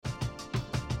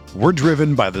We're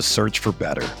driven by the search for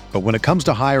better. But when it comes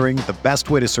to hiring, the best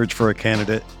way to search for a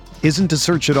candidate isn't to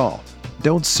search at all.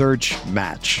 Don't search,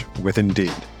 match with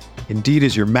Indeed. Indeed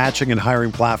is your matching and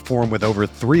hiring platform with over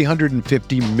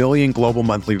 350 million global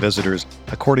monthly visitors,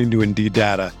 according to Indeed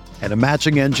data, and a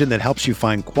matching engine that helps you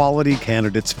find quality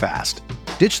candidates fast.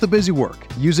 Ditch the busy work.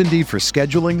 Use Indeed for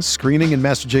scheduling, screening, and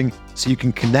messaging so you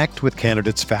can connect with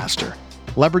candidates faster.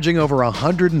 Leveraging over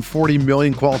 140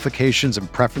 million qualifications and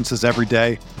preferences every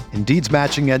day, Indeed's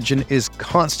matching engine is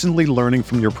constantly learning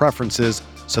from your preferences,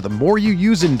 so the more you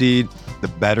use Indeed, the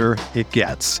better it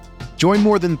gets. Join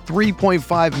more than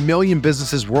 3.5 million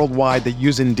businesses worldwide that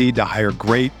use Indeed to hire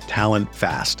great talent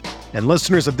fast. And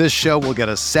listeners of this show will get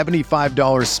a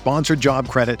 $75 sponsored job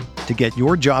credit to get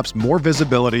your jobs more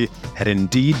visibility at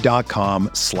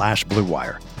Indeed.com/Blue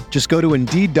Wire. Just go to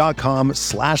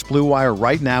Indeed.com/Blue Wire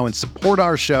right now and support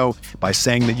our show by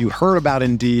saying that you heard about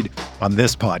Indeed on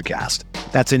this podcast.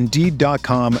 That's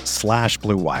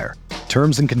Indeed.com/Blue Wire.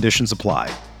 Terms and conditions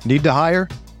apply. Need to hire?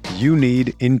 You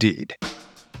need Indeed.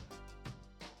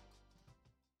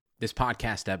 This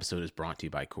podcast episode is brought to you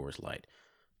by Coors Light.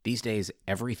 These days,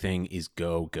 everything is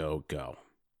go, go, go.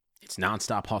 It's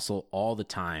nonstop hustle all the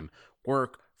time.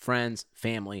 Work, friends,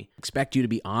 family. Expect you to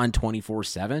be on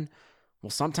 24/7? Well,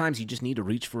 sometimes you just need to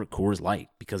reach for a Coors Light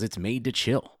because it's made to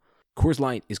chill. Coors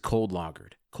Light is cold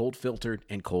lagered, cold filtered,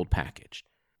 and cold packaged.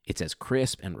 It's as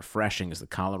crisp and refreshing as the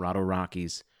Colorado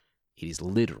Rockies. It is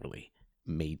literally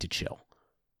made to chill.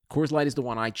 Coors Light is the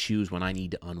one I choose when I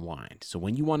need to unwind. So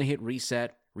when you want to hit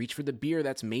reset, reach for the beer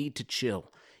that's made to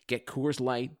chill. Get Coors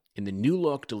Light in the new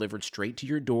look delivered straight to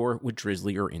your door with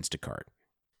Drizzly or Instacart.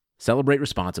 Celebrate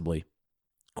responsibly.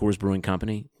 Coors Brewing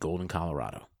Company, Golden,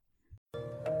 Colorado.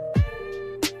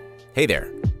 Hey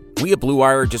there. We at Blue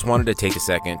Wire just wanted to take a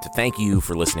second to thank you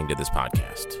for listening to this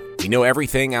podcast. We know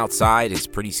everything outside is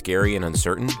pretty scary and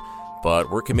uncertain,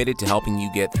 but we're committed to helping you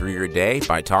get through your day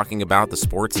by talking about the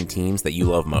sports and teams that you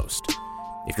love most.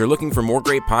 If you're looking for more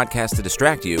great podcasts to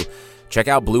distract you, check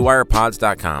out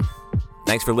BlueWirePods.com.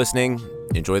 Thanks for listening.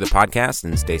 Enjoy the podcast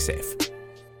and stay safe.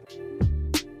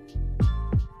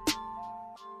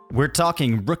 We're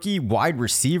talking rookie wide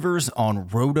receivers on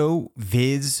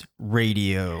RotoViz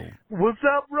Radio. What's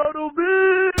up,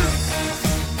 RotoViz?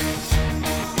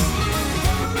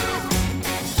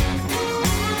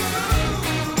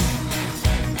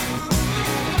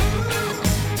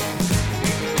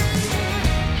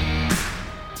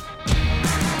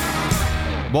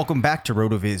 Welcome back to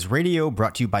RotoViz Radio,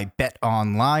 brought to you by Bet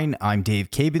Online. I'm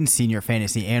Dave Cabin, Senior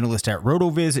Fantasy Analyst at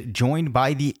RotoViz, joined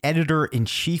by the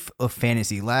Editor-in-Chief of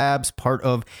Fantasy Labs, part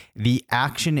of the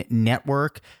Action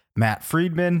Network, Matt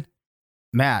Friedman.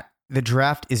 Matt, the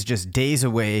draft is just days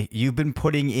away. You've been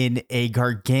putting in a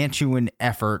gargantuan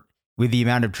effort with the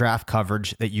amount of draft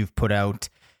coverage that you've put out.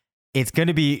 It's going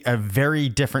to be a very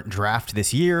different draft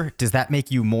this year. Does that make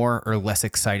you more or less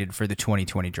excited for the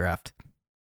 2020 draft?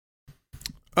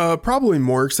 Probably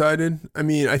more excited. I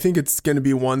mean, I think it's going to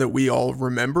be one that we all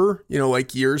remember,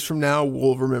 like years from now,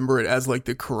 we'll remember it as like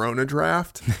the Corona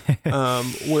draft.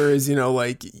 Whereas,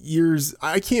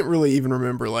 I can't really even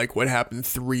remember like what happened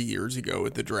 3 years ago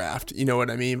with the draft. You know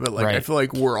what I mean? But like, right. I feel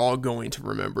like we're all going to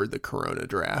remember the Corona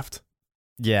draft.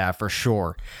 Yeah, for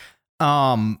sure.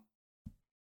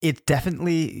 It's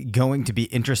definitely going to be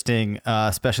interesting,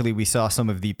 especially we saw some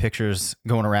of the pictures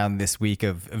going around this week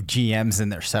of GMs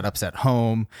and their setups at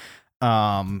home.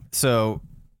 So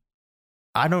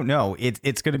I don't know.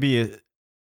 It's going to be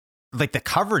like the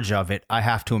coverage of it, I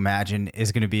have to imagine,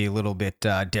 is going to be a little bit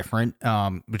different,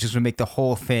 which is going to make the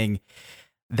whole thing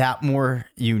that more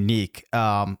unique.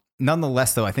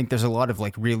 Nonetheless, though, I think there's a lot of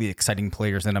like really exciting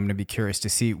players, and I'm going to be curious to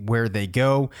see where they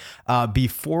go.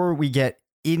 Before we get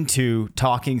into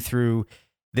talking through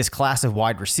this class of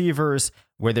wide receivers,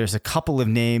 where there's a couple of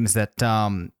names that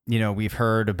we've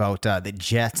heard about, the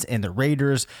Jets and the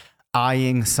Raiders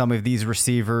eyeing some of these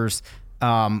receivers.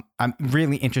 I'm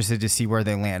really interested to see where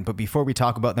they land. But before we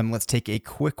talk about them, let's take a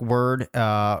quick word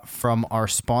from our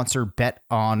sponsor, Bet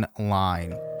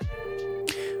Online.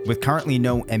 With currently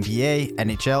no NBA,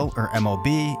 NHL, or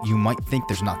MLB, you might think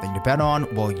there's nothing to bet on.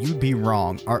 Well, you'd be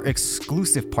wrong. Our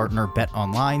exclusive partner, Bet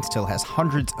Online, still has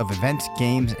hundreds of events,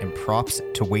 games, and props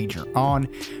to wager on.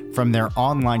 From their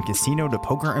online casino to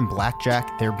poker and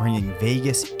blackjack, they're bringing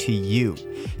Vegas to you.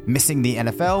 Missing the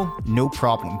NFL? No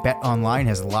problem. Bet Online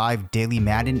has live daily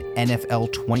Madden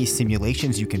NFL 20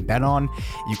 simulations you can bet on.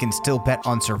 You can still bet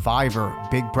on Survivor,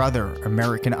 Big Brother,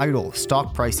 American Idol,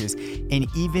 stock prices, and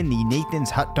even the Nathan's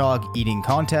Hut hot dog eating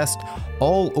contest,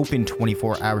 all open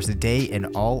 24 hours a day and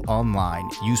all online.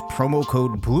 Use promo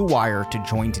code BLUEWIRE to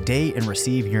join today and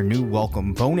receive your new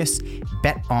welcome bonus.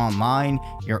 Bet Online,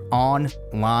 your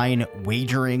online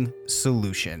wagering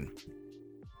solution.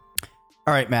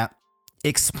 All right, Matt,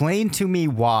 explain to me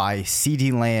why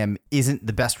CeeDee Lamb isn't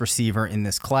the best receiver in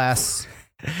this class.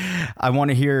 I want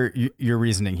to hear your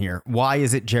reasoning here. Why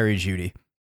is it Jerry Jeudy?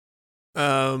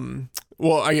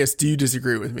 Well, I guess, do you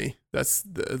disagree with me? That's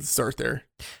the start there.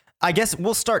 I guess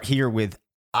we'll start here with,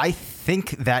 I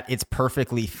think that it's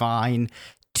perfectly fine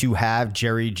to have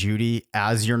Jerry Jeudy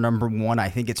as your number one. I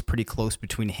think it's pretty close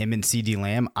between him and CeeDee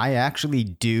Lamb. I actually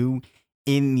do,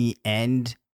 in the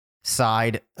end,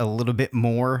 side a little bit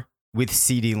more with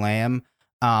CeeDee Lamb.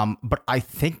 But I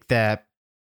think that,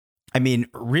 I mean,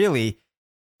 really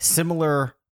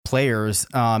similar players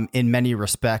in many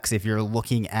respects. If you're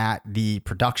looking at the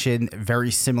production, very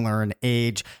similar in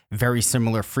age, very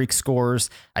similar freak scores.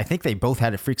 I think they both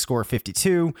had a freak score of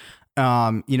 52.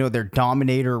 Their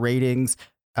dominator ratings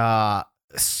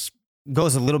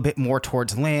goes a little bit more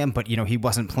towards Lamb, but he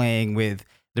wasn't playing with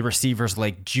the receivers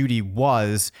like Jeudy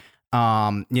was.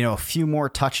 A few more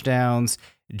touchdowns,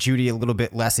 Jeudy a little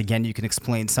bit less. Again, you can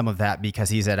explain some of that because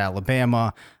he's at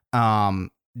Alabama.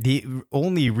 The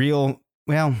only real,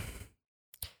 the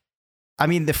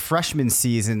freshman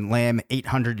season, Lamb,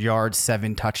 800 yards,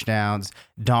 7 touchdowns,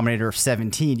 dominator of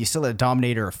 17. You still had a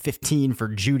dominator of 15 for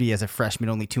Jeudy as a freshman,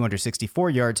 only 264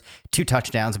 yards, 2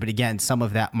 touchdowns. But again, some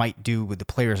of that might do with the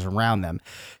players around them.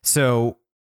 So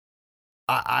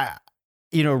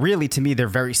really, to me, they're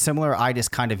very similar. I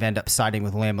just kind of end up siding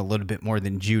with Lamb a little bit more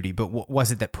than Jeudy. But what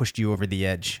was it that pushed you over the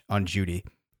edge on Jeudy?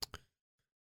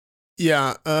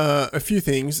 Yeah, a few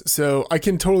things. So I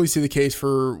can totally see the case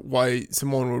for why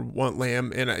someone would want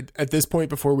Lamb. And at this point,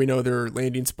 before we know their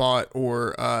landing spot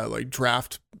or like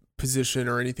draft position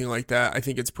or anything like that, I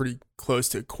think it's pretty close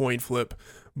to coin flip.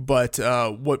 But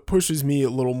what pushes me a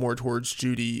little more towards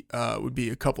Jeudy would be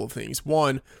a couple of things.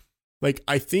 One, like,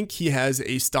 I think he has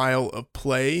a style of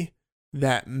play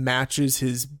that matches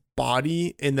his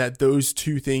body, and that those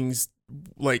two things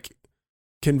like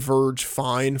converge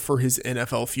fine for his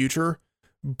NFL future.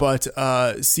 But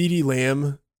CeeDee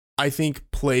Lamb, I think,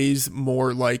 plays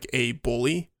more like a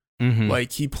bully. Mm-hmm.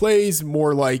 Like, he plays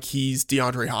more like he's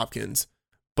DeAndre Hopkins,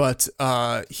 but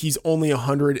he's only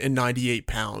 198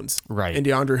 pounds. Right. And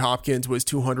DeAndre Hopkins was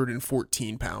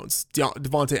 214 pounds.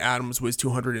 Devontae Adams was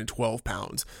 212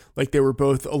 pounds. Like, they were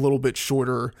both a little bit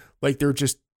shorter. Like,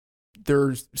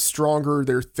 they're stronger,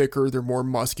 they're thicker, they're more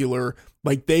muscular.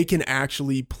 Like, they can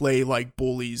actually play like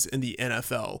bullies in the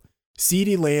NFL.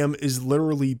 CeeDee Lamb is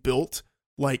literally built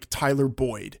like Tyler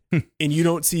Boyd, and you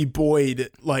don't see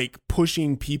Boyd like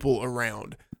pushing people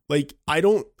around. Like, I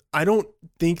don't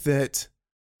think that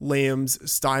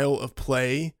Lamb's style of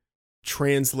play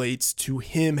translates to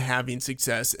him having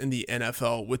success in the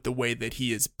NFL with the way that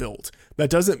he is built. That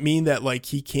doesn't mean that like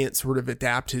he can't sort of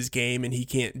adapt his game and he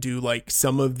can't do like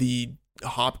some of the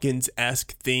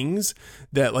Hopkins-esque things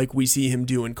that like we see him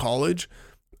do in college.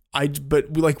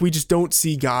 But like, we just don't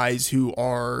see guys who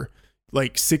are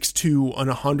like 6'2" on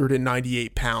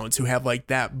 198 pounds who have like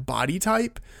that body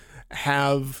type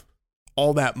have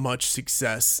all that much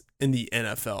success in the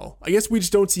NFL. I guess we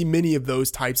just don't see many of those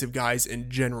types of guys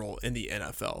in general in the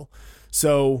NFL.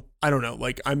 So I don't know,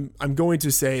 like I'm going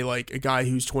to say like a guy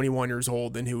who's 21 years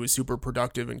old and who was super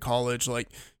productive in college, like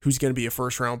who's going to be a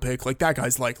first round pick, like that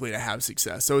guy's likely to have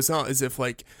success. So it's not as if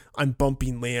like I'm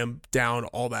bumping Lamb down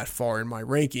all that far in my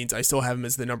rankings. I still have him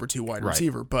as the number 2 wide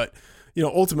receiver, but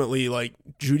ultimately, like,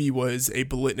 Jeudy was a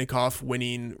Biletnikoff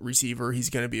winning receiver. He's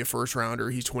going to be a first rounder.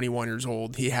 He's 21 years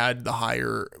old. He had the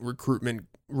higher recruitment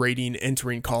rating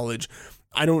entering college.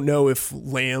 I don't know if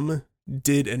Lamb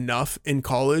did enough in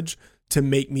college to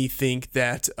make me think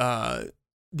that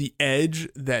the edge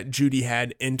that Jeudy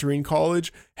had entering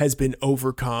college has been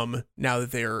overcome now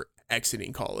that they're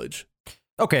exiting college.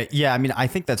 Okay. Yeah. I mean, I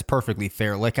think that's perfectly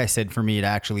fair. Like I said, for me, it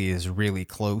actually is really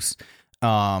close.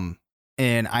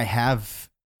 And I have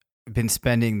been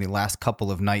spending the last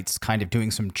couple of nights kind of doing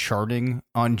some charting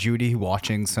on Jeudy,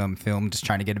 watching some film, just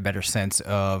trying to get a better sense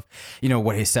of,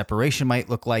 what his separation might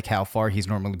look like, how far he's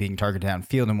normally being targeted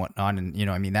downfield and whatnot.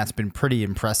 And, that's been pretty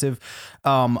impressive.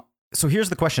 So here's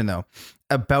the question, though,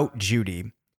 about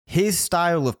Jeudy. His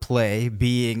style of play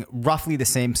being roughly the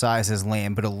same size as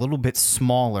Lamb, but a little bit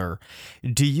smaller,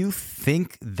 do you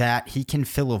think that he can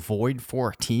fill a void for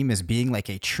a team as being like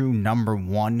a true number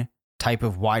 1 type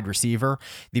of wide receiver,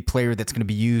 the player that's going to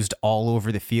be used all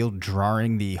over the field,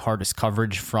 drawing the hardest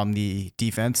coverage from the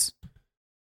defense?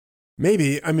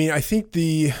 Maybe. I mean, I think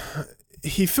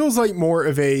he feels like more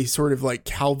of a sort of like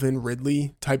Calvin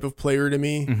Ridley type of player to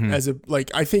me.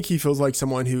 I think he feels like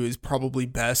someone who is probably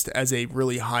best as a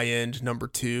really high end number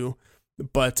 2.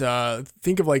 But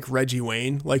think of like Reggie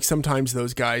Wayne. Like sometimes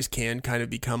those guys can kind of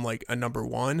become like a number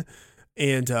 1.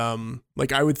 And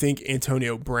I would think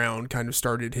Antonio Brown kind of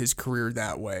started his career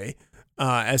that way,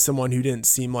 as someone who didn't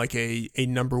seem like a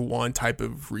number 1 type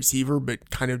of receiver,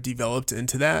 but kind of developed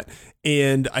into that.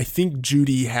 And I think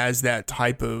Jeudy has that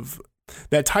type of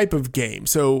game.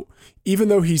 So even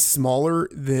though he's smaller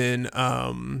than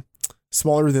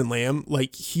Lamb,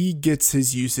 like he gets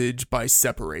his usage by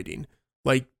separating.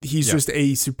 Like he's just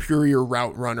a superior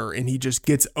route runner, and he just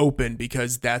gets open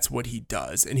because that's what he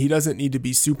does. And he doesn't need to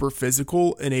be super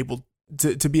physical and able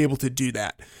to be able to do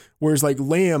that. Whereas like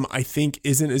Lamb, I think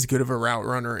isn't as good of a route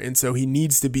runner. And so he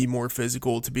needs to be more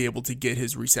physical to be able to get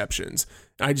his receptions.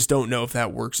 I just don't know if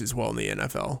that works as well in the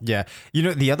NFL. Yeah. You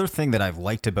know, the other thing that I've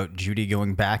liked about Jeudy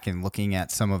going back and looking at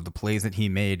some of the plays that he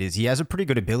made is he has a pretty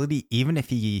good ability, even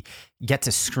if he gets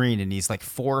a screen and he's like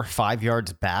 4 or 5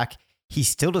 yards back. He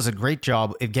still does a great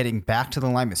job of getting back to the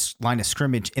line of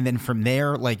scrimmage. And then from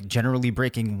there, like generally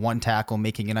breaking one tackle,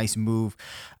 making a nice move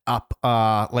up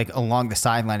like along the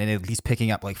sideline and at least picking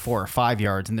up like 4 or 5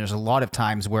 yards. And there's a lot of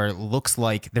times where it looks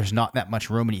like there's not that much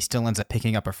room and he still ends up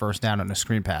picking up a first down on a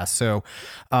screen pass. So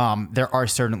there are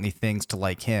certainly things to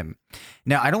like him.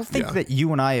 Now, I don't think that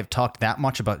you and I have talked that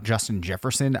much about Justin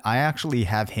Jefferson. I actually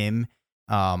have him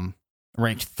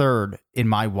ranked 3rd in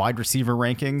my wide receiver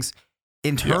rankings.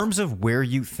 In terms of where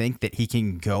you think that he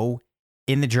can go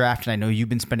in the draft, and I know you've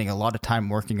been spending a lot of time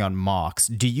working on mocks,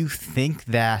 do you think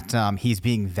that he's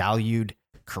being valued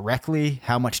correctly?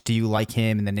 How much do you like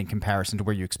him? And then in comparison to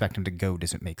where you expect him to go,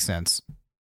 does it make sense?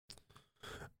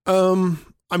 I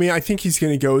mean, I think he's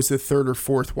going to go as the 3rd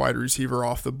or 4th wide receiver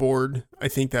off the board. I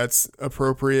think that's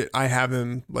appropriate. I have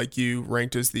him, like you,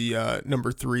 ranked as the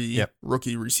number 3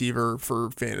 rookie receiver for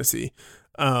fantasy.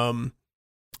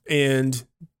 And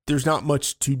there's not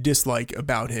much to dislike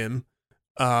about him.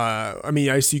 I mean,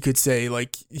 I guess you could say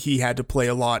like he had to play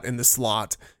a lot in the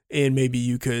slot, and maybe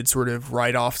you could sort of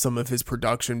write off some of his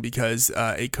production because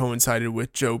it coincided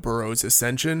with Joe Burrow's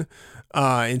ascension.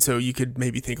 And so you could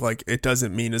maybe think like it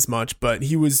doesn't mean as much, but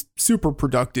he was super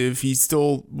productive. He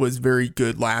still was very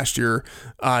good last year.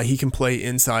 He can play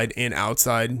inside and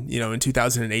outside. You know, in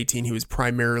 2018, he was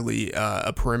primarily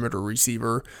a perimeter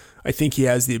receiver. I think he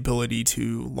has the ability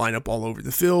to line up all over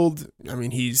the field. I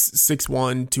mean, he's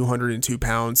 6'1", 202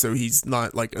 pounds, so he's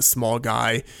not like a small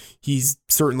guy. He's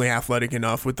certainly athletic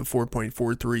enough with the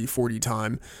 4.43 40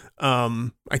 time.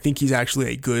 I think he's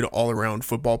actually a good all-around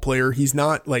football player. He's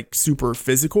not like super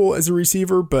physical as a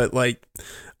receiver, but like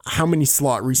how many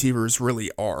slot receivers really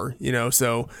are, you know?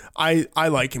 So I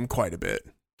like him quite a bit.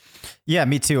 Yeah,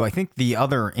 me too. I think the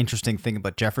other interesting thing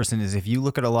about Jefferson is if you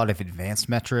look at a lot of advanced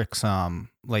metrics,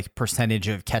 like percentage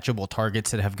of catchable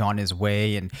targets that have gone his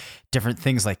way and different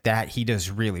things like that, he does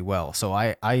really well. So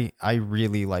I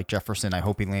really like Jefferson. I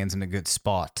hope he lands in a good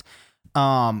spot.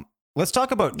 Let's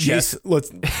talk about Chase.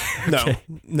 Let's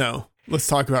Let's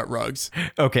talk about Ruggs.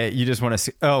 Okay, you just want to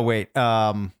see. Oh wait.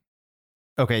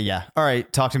 Okay, yeah. All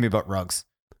right, talk to me about Ruggs.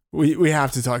 We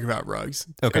have to talk about Ruggs.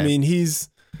 Okay. I mean, he's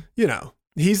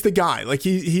the guy. Like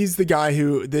he's the guy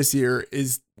who this year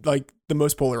is like the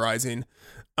most polarizing.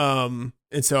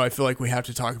 And so I feel like we have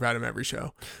to talk about him every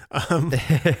show. I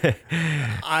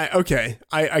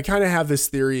kind of have this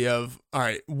theory of, all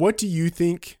right, what do you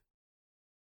think?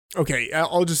 Okay,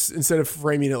 I'll just, instead of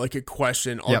framing it like a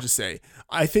question, I'll just say,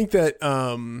 I think that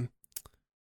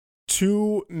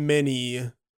too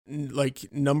many like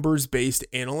numbers-based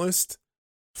analysts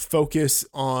focus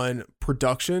on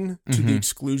production to the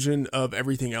exclusion of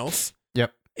everything else.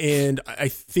 Yep. And I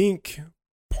think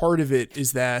part of it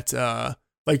is that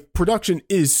like production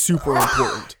is super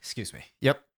important. Excuse me.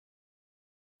 Yep.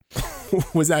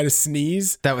 Was that a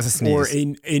sneeze? That was a sneeze. Or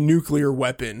a nuclear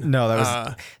weapon? No,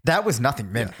 that was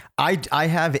nothing, man. Yeah. I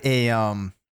have a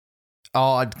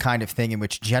odd kind of thing in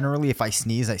which generally if I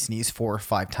sneeze 4 or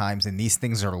 5 times, and these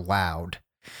things are loud.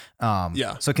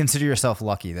 So consider yourself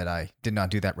lucky that I did not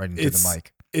do that right into the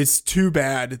mic. It's too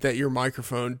bad that your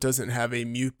microphone doesn't have a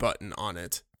mute button on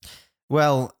it.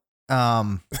 Well,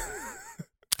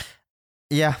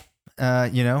 yeah.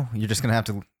 You're just gonna have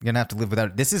to live without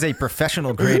it. This is a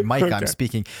professional grade mic. Okay. I'm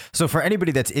speaking. So for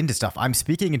anybody that's into stuff, I'm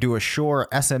speaking into a Shure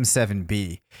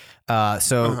SM7B.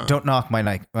 Don't knock my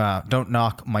mic. Don't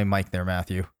knock my mic there,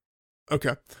 Matthew.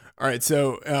 Okay. All right.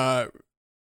 So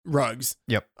Ruggs.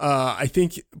 Yep. I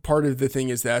think part of the thing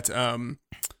is that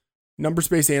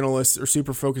numbers-based analysts are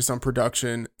super focused on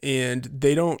production, and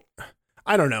they don't.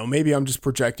 I don't know, maybe I'm just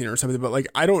projecting or something, but like,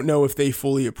 I don't know if they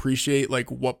fully appreciate like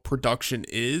what production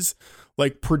is.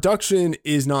 Like, production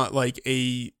is not like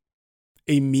a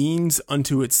means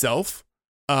unto itself.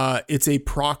 It's a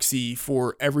proxy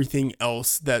for everything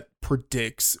else that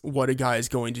predicts what a guy is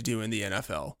going to do in the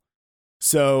NFL.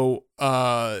 So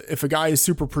if a guy is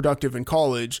super productive in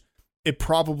college, it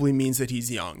probably means that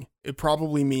he's young. It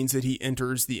probably means that he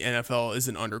enters the NFL as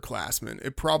an underclassman.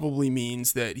 It probably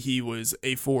means that he was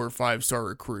a 4 or 5 star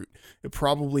recruit. It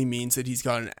probably means that he's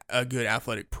got a good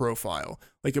athletic profile.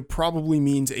 Like, it probably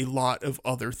means a lot of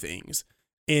other things.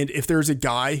 And if there's a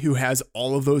guy who has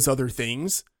all of those other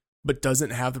things, but doesn't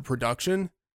have the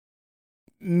production,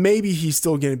 maybe he's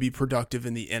still going to be productive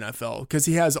in the NFL because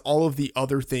he has all of the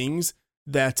other things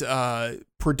that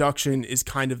production is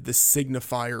kind of the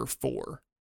signifier for.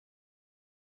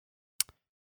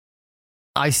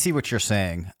 I see what you're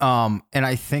saying. And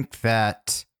I think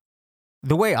that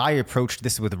the way I approached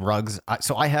this with Ruggs,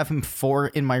 so I have him 4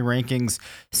 in my rankings.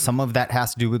 Some of that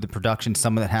has to do with the production.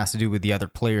 Some of that has to do with the other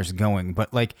players going.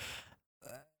 But like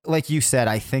you said,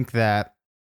 I think that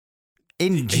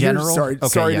in general,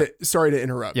 sorry to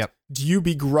interrupt. Yep. Do you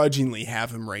begrudgingly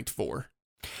have him ranked 4?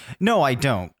 No, I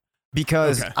don't.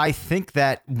 Because I think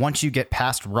that once you get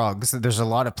past Ruggs, there's a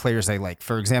lot of players I like.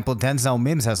 For example, Denzel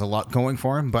Mims has a lot going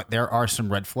for him, but there are some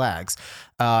red flags.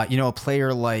 A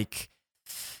player like,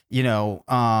 Jalen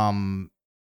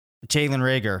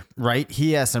Reagor, right?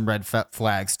 He has some red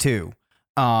flags too.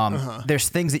 There's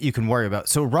things that you can worry about.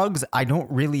 So Ruggs, I don't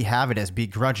really have it as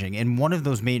begrudging. And one of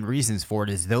those main reasons for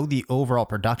it is though the overall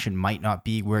production might not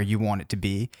be where you want it to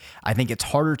be, I think it's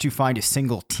harder to find a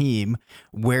single team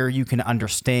where you can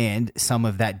understand some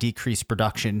of that decreased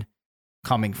production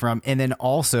coming from. And then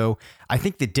also, I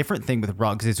think the different thing with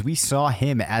Ruggs is we saw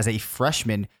him as a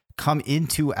freshman come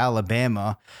into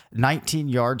Alabama, 19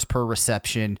 yards per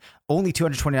reception, only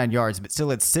 229 yards, but still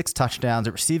had 6 touchdowns,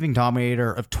 a receiving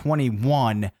dominator of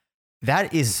 21.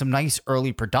 That is some nice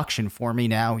early production for me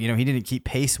now. He didn't keep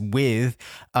pace with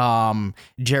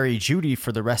Jerry Jeudy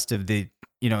for the rest of the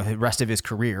rest of his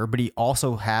career, but he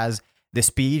also has the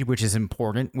speed, which is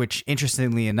important, which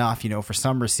interestingly enough, for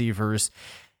some receivers,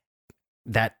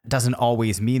 that doesn't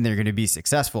always mean they're going to be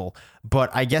successful.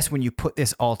 But I guess when you put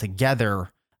this all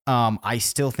together, I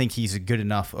still think he's a good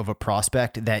enough of a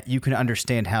prospect that you can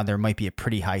understand how there might be a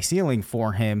pretty high ceiling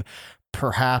for him.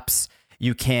 Perhaps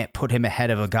you can't put him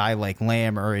ahead of a guy like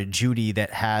Lamb or a Jeudy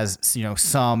that has,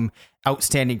 some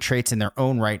outstanding traits in their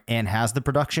own right and has the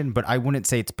production, but I wouldn't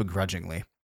say it's begrudgingly.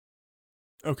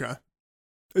 Okay.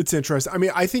 It's interesting. I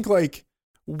mean, I think like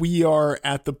we are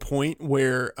at the point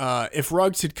where if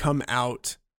Ruggs had come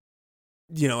out,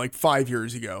 like 5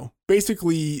 years ago,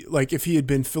 basically like if he had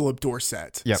been Philip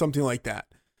Dorsett, something like that.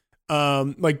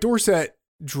 Like Dorsett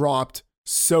dropped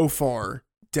so far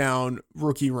down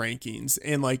rookie rankings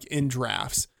and like in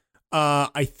drafts.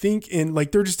 I think in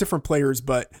like, they're just different players,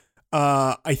 but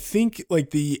I think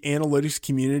like the analytics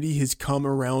community has come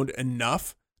around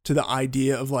enough to the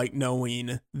idea of like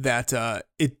knowing that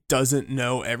it doesn't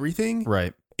know everything.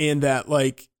 Right. And that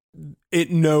like it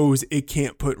knows it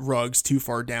can't put Ruggs too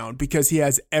far down because he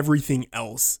has everything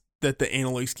else that the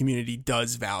analytics community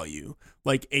does value,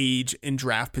 like age and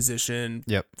draft position,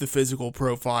 the physical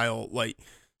profile. Like,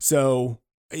 so,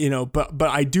 but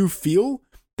I do feel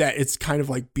that it's kind of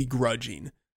like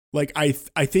begrudging. Like I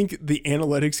think the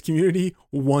analytics community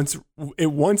wants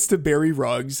to bury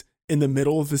Ruggs in the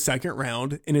middle of the second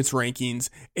round in its rankings,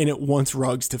 and it wants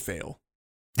Ruggs to fail.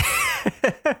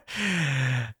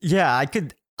 Yeah,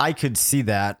 I could see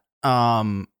that.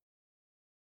 But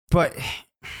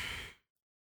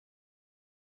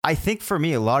I think for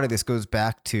me, a lot of this goes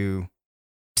back to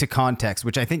context,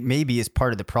 which I think maybe is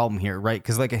part of the problem here, right?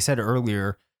 Because like I said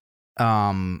earlier,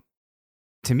 to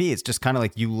me, it's just kind of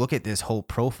like you look at this whole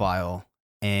profile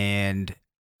and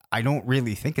I don't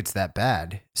really think it's that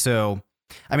bad. So,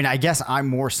 I mean, I guess I'm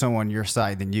more so on your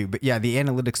side than you, but yeah, the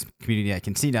analytics community I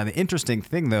can see. Now, the interesting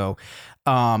thing though,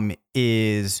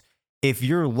 is if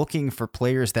you're looking for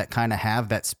players that kind of have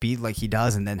that speed like he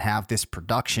does and then have this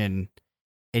production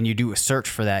and you do a search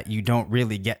for that, you don't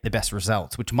really get the best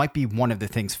results, which might be one of the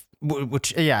things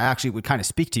which, actually would kind of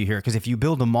speak to you here. Because if you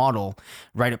build a model,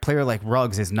 right, a player like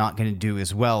Ruggs is not going to do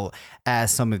as well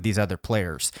as some of these other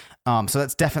players. So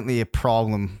that's definitely a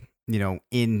problem,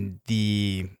 in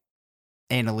the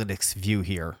analytics view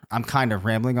here. I'm kind of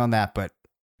rambling on that, but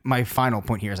my final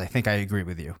point here is I think I agree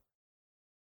with you.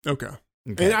 Okay.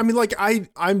 And I mean, like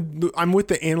I'm with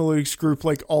the analytics group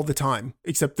like all the time,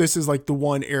 except this is like the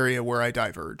one area where I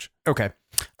diverge. Okay.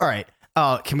 All right.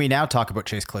 Can we now talk about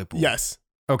Chase Claypool? Yes.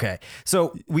 Okay.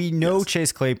 So we know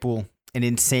Chase Claypool an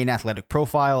insane athletic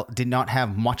profile, did not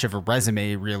have much of a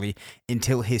resume really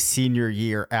until his senior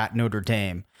year at Notre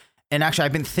Dame. And actually,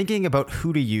 I've been thinking about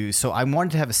who to use. So I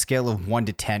wanted to have a scale of 1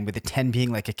 to 10, with a 10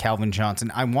 being like a Calvin Johnson.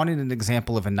 I wanted an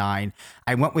example of a 9.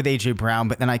 I went with A.J. Brown,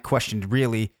 but then I questioned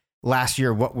really last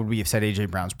year, what would we have said A.J.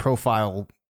 Brown's profile,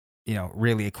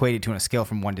 really equated to on a scale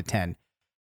from 1 to 10.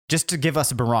 Just to give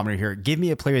us a barometer here, give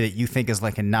me a player that you think is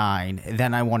like a 9.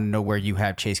 Then I want to know where you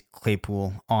have Chase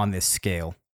Claypool on this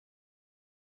scale.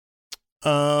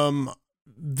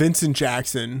 Vincent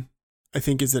Jackson, I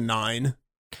think, is a 9.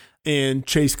 And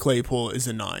Chase Claypool is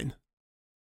a 9.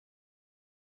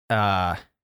 I'm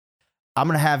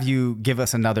going to have you give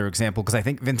us another example, because I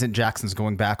think Vincent Jackson's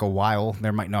going back a while.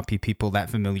 There might not be people that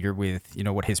familiar with,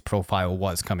 what his profile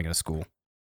was coming to school.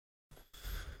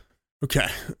 Okay.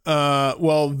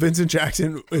 Well, Vincent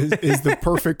Jackson is the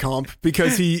perfect comp,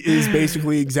 because he is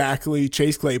basically exactly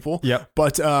Chase Claypool. Yep.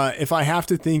 But if I have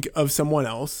to think of someone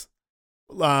else,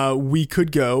 we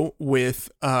could go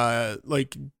with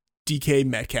like DK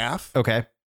Metcalf. Okay.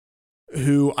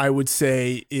 Who I would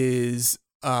say is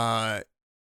a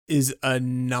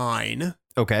 9.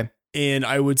 Okay. And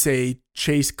I would say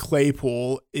Chase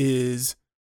Claypool is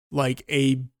like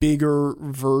a bigger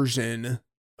version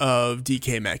of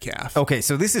DK Metcalf. Okay,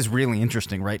 so this is really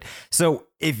interesting, right? So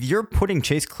if you're putting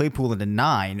Chase Claypool at a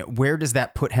 9, where does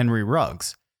that put Henry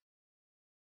Ruggs?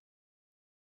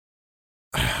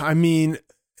 I mean,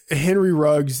 Henry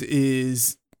Ruggs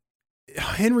is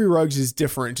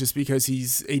different just because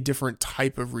he's a different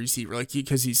type of receiver, like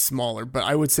because he's smaller. But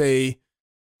I would say,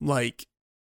 like,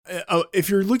 if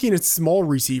you're looking at small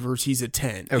receivers, he's a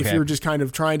 10. Okay. If you're just kind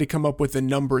of trying to come up with a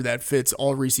number that fits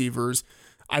all receivers,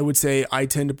 I would say I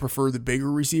tend to prefer the bigger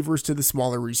receivers to the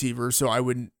smaller receivers. So I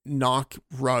would knock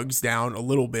Ruggs down a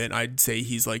little bit. I'd say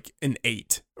he's like an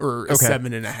 8 or a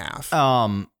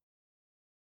 7.5.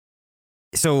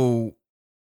 So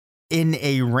in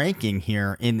a ranking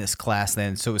here in this class,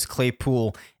 then, so is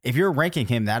Claypool, if you're ranking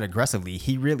him that aggressively,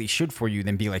 he really should for you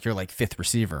then be like your like 5th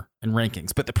receiver in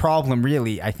rankings. But the problem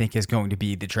really, I think, is going to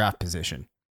be the draft position.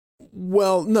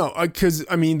 Well, no, because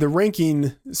I mean, the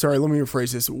ranking, sorry, let me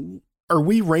rephrase this. Are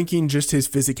we ranking just his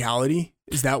physicality?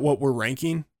 Is that what we're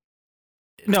ranking?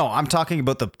 No, I'm talking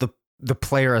about the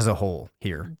player as a whole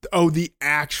here. Oh, the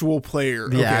actual player.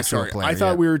 The actual player. I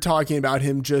thought we were talking about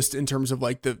him just in terms of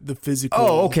like the physical.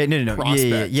 Oh, okay. No.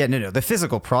 Prospect. No. The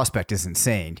physical prospect is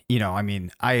insane. I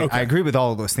mean, I agree with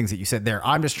all of those things that you said there.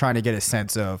 I'm just trying to get a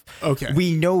sense of, okay,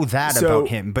 we know that about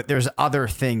him, but there's other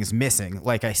things missing.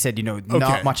 Like I said,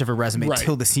 not much of a resume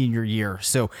till the senior year.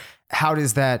 So how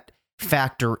does that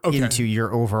factor into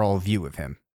your overall view of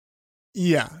him?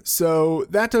 Yeah. So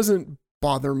that doesn't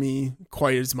bother me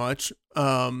quite as much.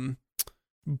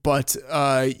 But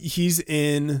he's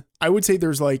in, I would say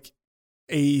there's like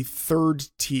a 3rd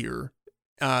tier.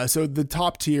 So the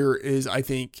top tier is, I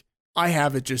think I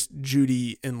have it just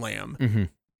Judy and Lamb.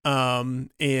 Mm-hmm.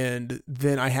 And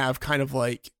then I have kind of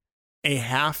like a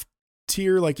half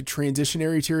tier, like a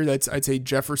transitionary tier. That's, I'd say,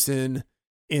 Jefferson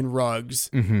and Ruggs.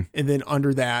 Mm-hmm. And then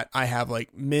under that, I have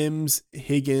like Mims,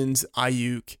 Higgins,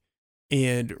 Ayuk,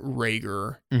 and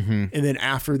Rager. Mm-hmm. And then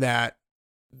after that,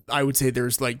 I would say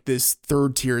there's like this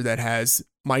 3rd tier that has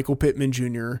Michael Pittman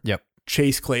Jr., yep,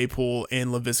 Chase Claypool, and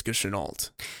Laviska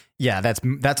Shenault. Yeah,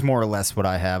 that's more or less what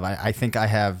I have. I think I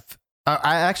have.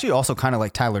 I actually also kind of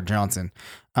like Tyler Johnson.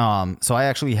 So I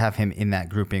actually have him in that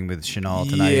grouping with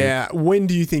Shenault. And when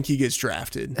do you think he gets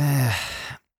drafted?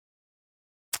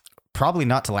 Probably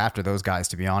not till after those guys,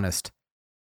 to be honest.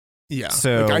 Yeah.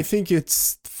 So like, I think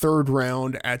it's 3rd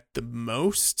round at the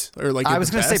most, or like I was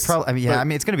going to say probably. I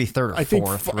mean, it's going to be 3rd or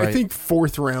 4th. I think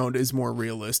 4th round is more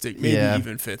realistic. Maybe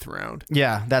even 5th round.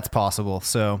 Yeah, that's possible.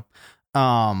 So,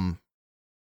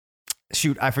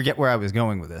 shoot, I forget where I was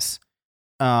going with this.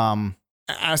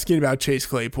 Asking about Chase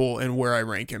Claypool and where I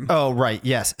rank him. Oh, right.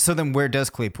 Yes. So then where does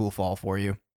Claypool fall for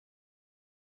you?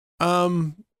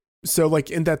 So like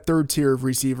in that 3rd tier of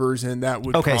receivers, and that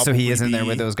would so he is in there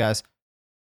with those guys.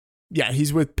 Yeah,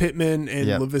 he's with Pittman and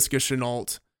Laviska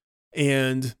Shenault.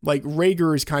 And like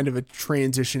Rager is kind of a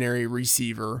transitionary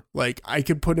receiver. Like I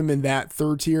could put him in that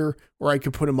 3rd tier, or I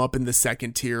could put him up in the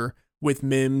 2nd tier with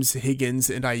Mims, Higgins,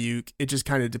 and Ayuk. It just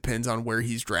kind of depends on where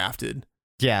he's drafted.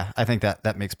 Yeah, I think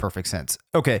that makes perfect sense.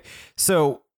 Okay,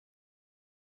 so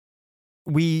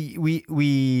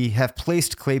we have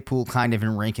placed Claypool kind of in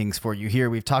rankings for you here.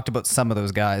 We've talked about some of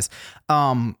those guys.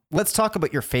 Let's talk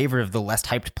about your favorite of the less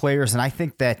hyped players. And I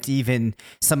think that even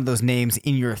some of those names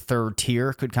in your 3rd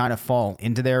tier could kind of fall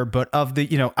into there. But of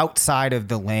the, outside of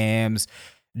the Lambs,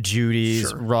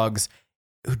 Judy's, Ruggs,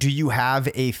 do you have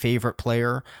a favorite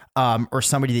player or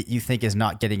somebody that you think is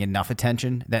not getting enough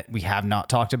attention that we have not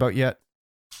talked about yet?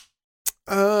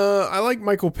 I like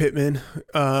Michael Pittman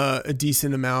a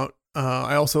decent amount.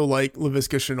 I also like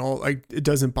Laviska Shenault. It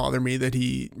doesn't bother me that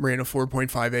he ran a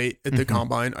 4.58 at the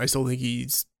combine. I still think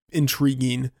he's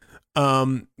intriguing.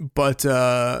 But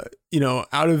out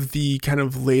of the kind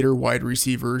of later wide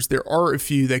receivers, there are a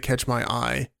few that catch my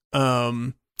eye.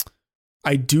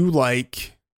 I do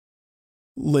like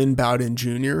Lynn Bowden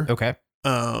Jr. Okay.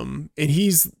 And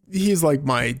he's like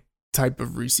my type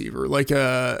of receiver, like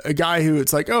a guy who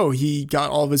it's like, oh, he got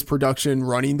all of his production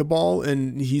running the ball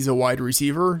and he's a wide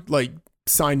receiver. Like,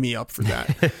 sign me up for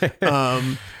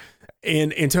that.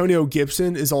 And Antonio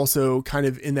Gibson is also kind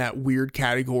of in that weird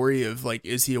category of like,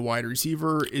 is he a wide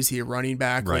receiver? Is he a running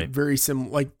back? Right. Like very similar,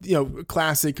 like,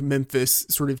 classic Memphis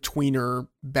sort of tweener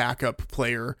backup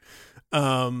player.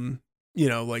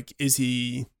 Like, is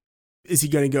he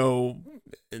going to go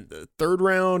in the third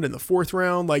round, in the fourth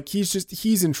round? Like,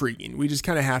 he's intriguing. We just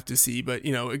kind of have to see. But,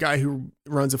 a guy who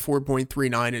runs a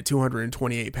 4.39 at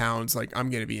 228 pounds, like, I'm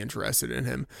going to be interested in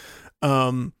him.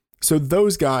 So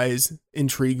those guys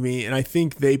intrigue me, and I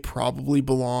think they probably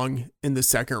belong in the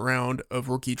second round of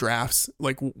rookie drafts.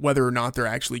 Like, whether or not they're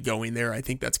actually going there, I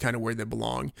think that's kind of where they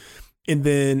belong. And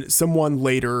then someone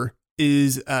later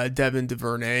is Devin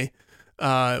DuVernay,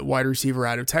 wide receiver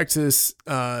out of Texas,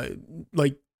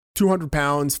 like 200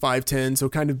 pounds, 5'10", so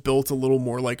kind of built a little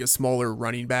more like a smaller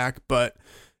running back, but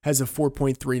has a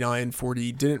 4.39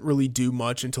 40. Didn't really do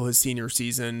much until his senior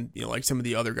season, like some of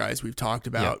the other guys we've talked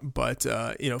about. Yep. But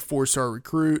 4-star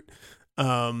recruit.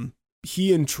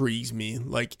 He intrigues me.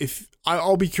 Like, if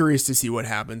I'll be curious to see what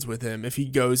happens with him, if he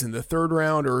goes in the third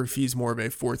round or if he's more of a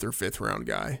fourth or fifth round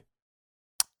guy.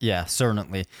 Yeah,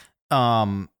 certainly.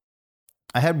 I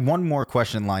had one more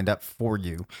question lined up for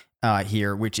you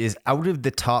here, which is out of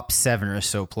the top 7 or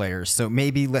so players. So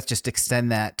maybe let's just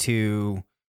extend that to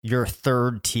your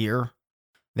third tier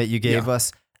that you gave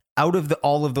us. Out of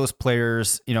all of those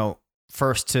players,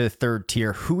 first to third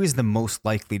tier, who is the most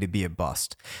likely to be a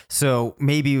bust? So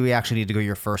maybe we actually need to go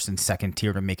your first and second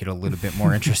tier to make it a little bit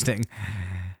more interesting.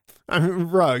 I mean,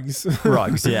 Ruggs,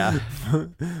 yeah.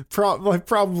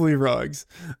 Probably Ruggs.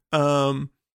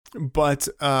 But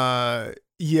I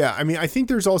mean, I think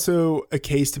there's also a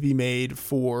case to be made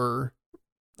for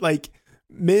like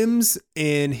Mims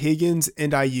and Higgins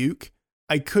and Ayuk.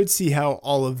 I could see how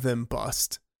all of them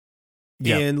bust.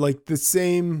 Yep. And like the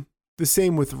same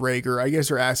with Rager. I guess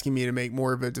you're asking me to make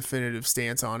more of a definitive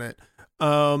stance on it.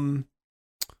 I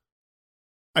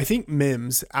think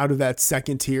Mims out of that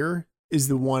second tier is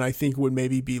the one I think would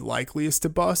maybe be likeliest to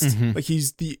bust. Mm-hmm. Like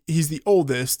he's the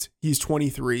oldest. He's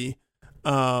 23.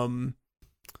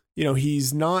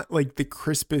 He's not like the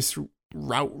crispest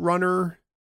route runner.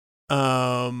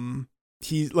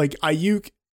 He's like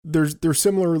Ayuk. They're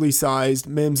similarly sized.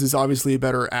 Mims is obviously a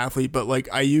better athlete, but like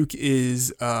Ayuk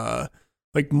is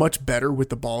like much better with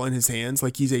the ball in his hands.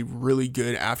 Like he's a really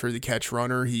good after the catch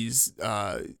runner. He's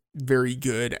very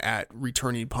good at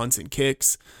returning punts and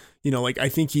kicks. Like I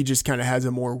think he just kind of has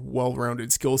a more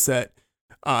well-rounded skill set.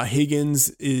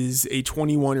 Higgins is a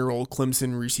 21-year-old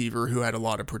Clemson receiver who had a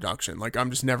lot of production. Like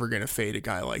I'm just never going to fade a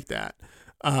guy like that.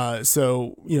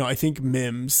 So I think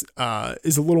Mims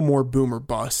is a little more boom or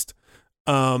bust.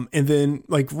 And then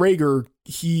like Rager,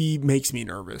 he makes me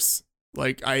nervous.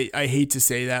 Like I hate to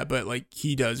say that, but like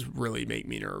he does really make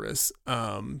me nervous.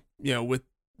 With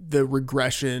the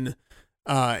regression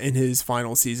in his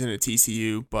final season at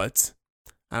TCU, but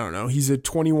I don't know. He's a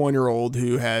 21-year-old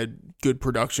who had good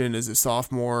production as a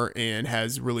sophomore and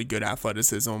has really good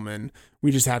athleticism, and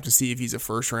we just have to see if he's a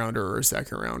first rounder or a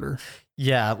second rounder.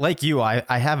 Yeah, like you, I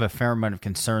have a fair amount of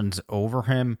concerns over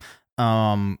him.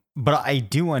 But I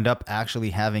do end up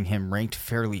actually having him ranked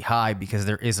fairly high because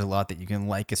there is a lot that you can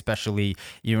like, especially,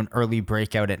 an early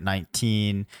breakout at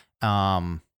 19,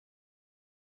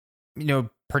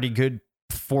 pretty good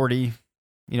 40,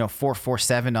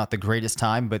 4.47, not the greatest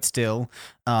time, but still,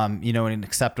 in an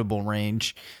acceptable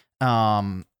range.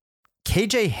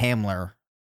 KJ Hamler,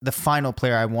 the final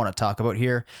player I want to talk about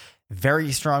here,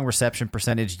 very strong reception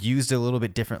percentage, used a little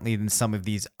bit differently than some of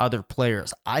these other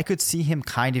players. I could see him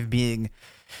kind of being,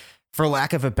 for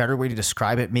lack of a better way to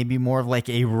describe it, maybe more of like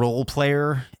a role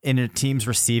player in a team's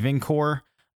receiving core.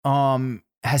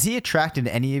 Has he attracted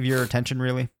any of your attention,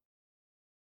 really?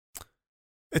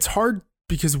 It's hard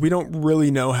because we don't really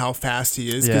know how fast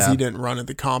he is because he didn't run at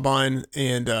the combine.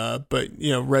 And, but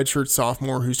redshirt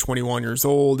sophomore who's 21 years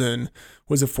old and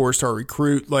was a 4-star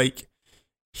recruit. Like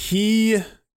he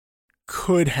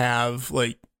could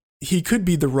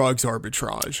be the Ruggs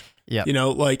arbitrage. Yeah. You know,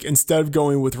 like instead of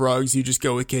going with Ruggs, you just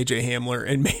go with KJ Hamler,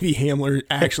 and maybe Hamler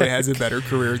actually has a better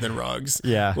career than Ruggs.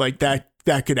 Yeah. Like that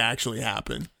could actually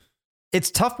happen. It's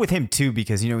tough with him too,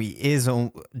 because, you know, he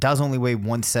does only weigh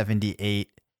 178,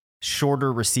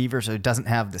 shorter receiver, so he doesn't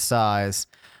have the size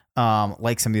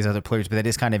like some of these other players, but that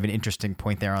is kind of an interesting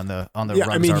point there on the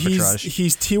Ruggs arbitrage.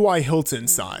 He's T.Y. Hilton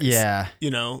size. Yeah.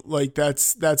 You know, like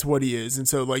that's what he is. And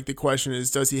so like the question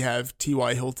is, does he have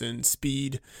T.Y. Hilton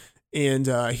speed? And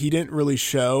he didn't really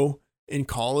show in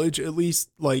college, at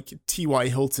least, like T.Y.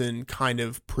 Hilton kind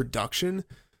of production.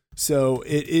 So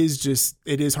it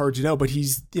is hard to know, but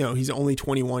he's only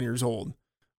 21 years old.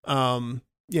 And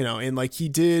like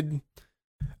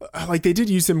they did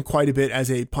use him quite a bit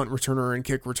as a punt returner and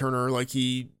kick returner. Like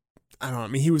he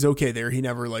was okay there. He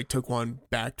never like took one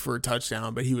back for a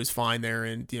touchdown, but he was fine there.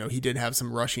 And, you know, he did have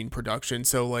some rushing production.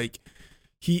 So like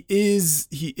he is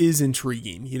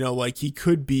intriguing, you know, like he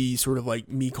could be sort of like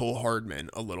Mecole Hardman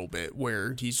a little bit,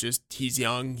 where he's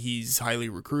young, he's highly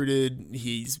recruited,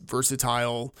 he's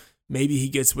versatile. Maybe he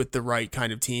gets with the right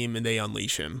kind of team and they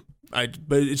unleash him.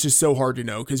 But it's just so hard to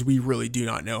know, because we really do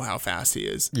not know how fast he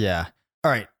is. Yeah.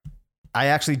 All right. I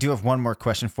actually do have one more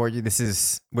question for you.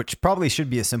 Which probably should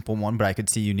be a simple one, but I could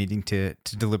see you needing to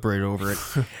deliberate over it.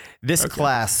 This okay.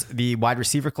 Class, the wide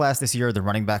receiver class this year, the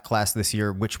running back class this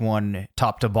year, which one,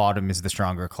 top to bottom, is the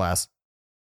stronger class?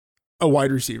 A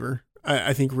wide receiver.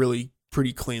 I think really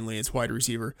pretty cleanly it's wide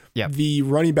receiver. Yeah. The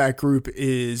running back group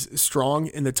is strong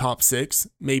in the top 6,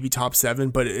 maybe top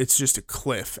 7, but it's just a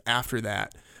cliff after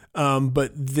that.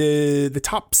 But the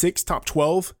top 6, top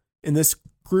 12 in this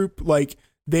group, like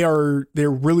they're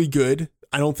really good.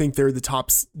 I don't think they're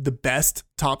the best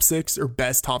top 6 or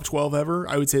best top 12 ever.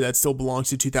 I would say that still belongs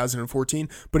to 2014,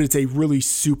 but it's a really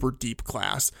super deep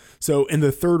class. So in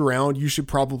the 3rd round, you should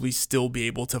probably still be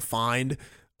able to find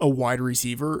a wide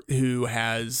receiver who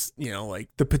has, you know, like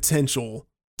the potential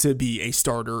to be a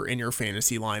starter in your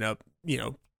fantasy lineup, you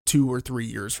know, 2 or 3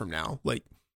 years from now. Like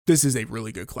this is a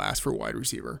really good class for wide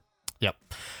receiver. Yep.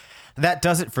 That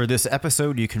does it for this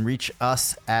episode. You can reach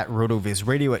us at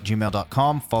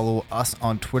rotovizradio@gmail.com. Follow us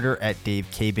on Twitter at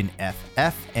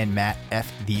DaveCabinFF and Matt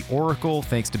F. The Oracle.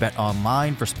 Thanks to Bet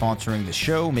Online for sponsoring the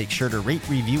show. Make sure to rate,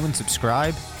 review, and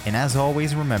subscribe. And as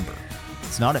always, remember,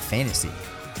 it's not a fantasy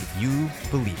if you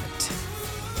believe it.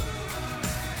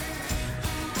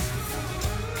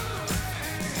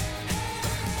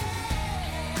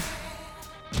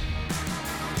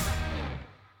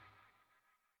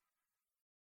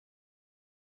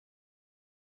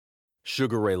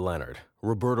 Sugar Ray Leonard,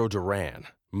 Roberto Duran,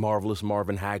 Marvelous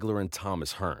Marvin Hagler, and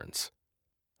Thomas Hearns.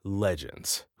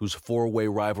 Legends, whose 4-way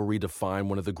rivalry defined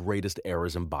one of the greatest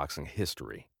eras in boxing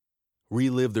history.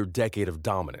 Relive their decade of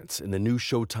dominance in the new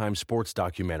Showtime sports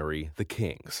documentary, The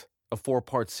Kings, a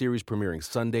 4-part series premiering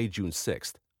Sunday, June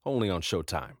 6th, only on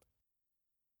Showtime.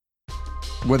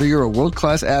 Whether you're a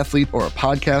world-class athlete or a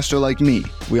podcaster like me,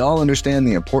 we all understand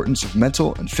the importance of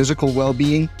mental and physical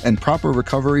well-being and proper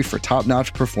recovery for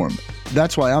top-notch performance.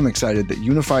 That's why I'm excited that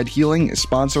Unified Healing is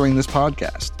sponsoring this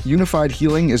podcast. Unified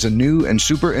Healing is a new and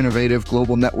super innovative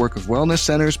global network of wellness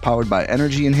centers powered by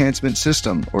Energy Enhancement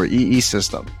System, or EE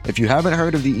System. If you haven't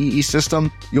heard of the EE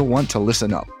System, you'll want to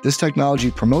listen up. This technology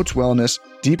promotes wellness,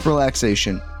 deep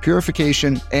relaxation,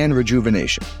 purification, and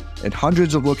rejuvenation. In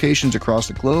hundreds of locations across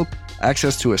the globe,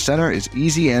 access to a center is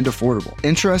easy and affordable.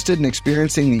 Interested in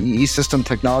experiencing the EE System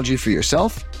technology for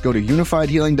yourself? Go to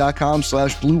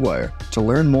unifiedhealing.com/bluewire to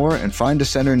learn more and find a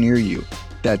center near you.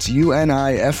 That's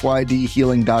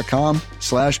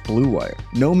unifydhealing.com/bluewire.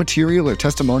 No material or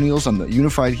testimonials on the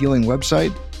Unified Healing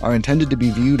website are intended to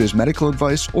be viewed as medical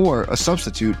advice or a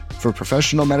substitute for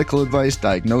professional medical advice,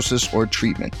 diagnosis, or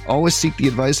treatment. Always seek the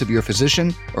advice of your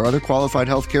physician or other qualified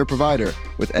healthcare provider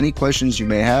with any questions you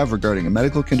may have regarding a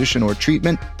medical condition or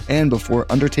treatment, and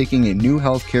before undertaking a new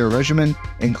healthcare regimen,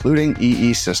 including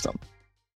EE System.